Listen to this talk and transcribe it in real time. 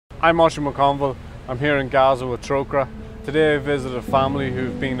I'm Oisin McConville. I'm here in Gaza with Trócaire. Today I visited a family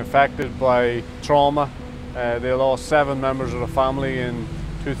who've been affected by trauma. They lost 7 members of the family in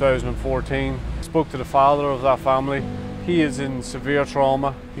 2014. I spoke to the father of that family. He is in severe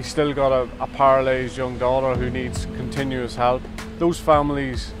trauma. He's still got a paralysed young daughter who needs continuous help. Those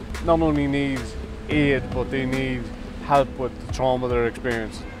families not only need aid, but they need help with the trauma they're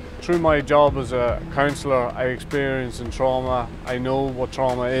experiencing. Through my job as a counsellor, I experience in trauma. I know what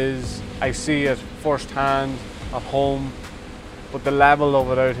trauma is. I see it firsthand at home, but the level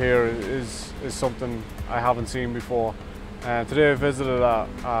of it out here is something I haven't seen before. Today I visited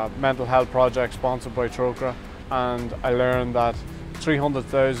a mental health project sponsored by Trócaire, and I learned that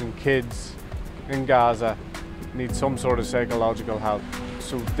 300,000 kids in Gaza need some sort of psychological help.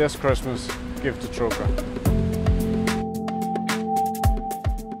 So this Christmas, give to Trócaire.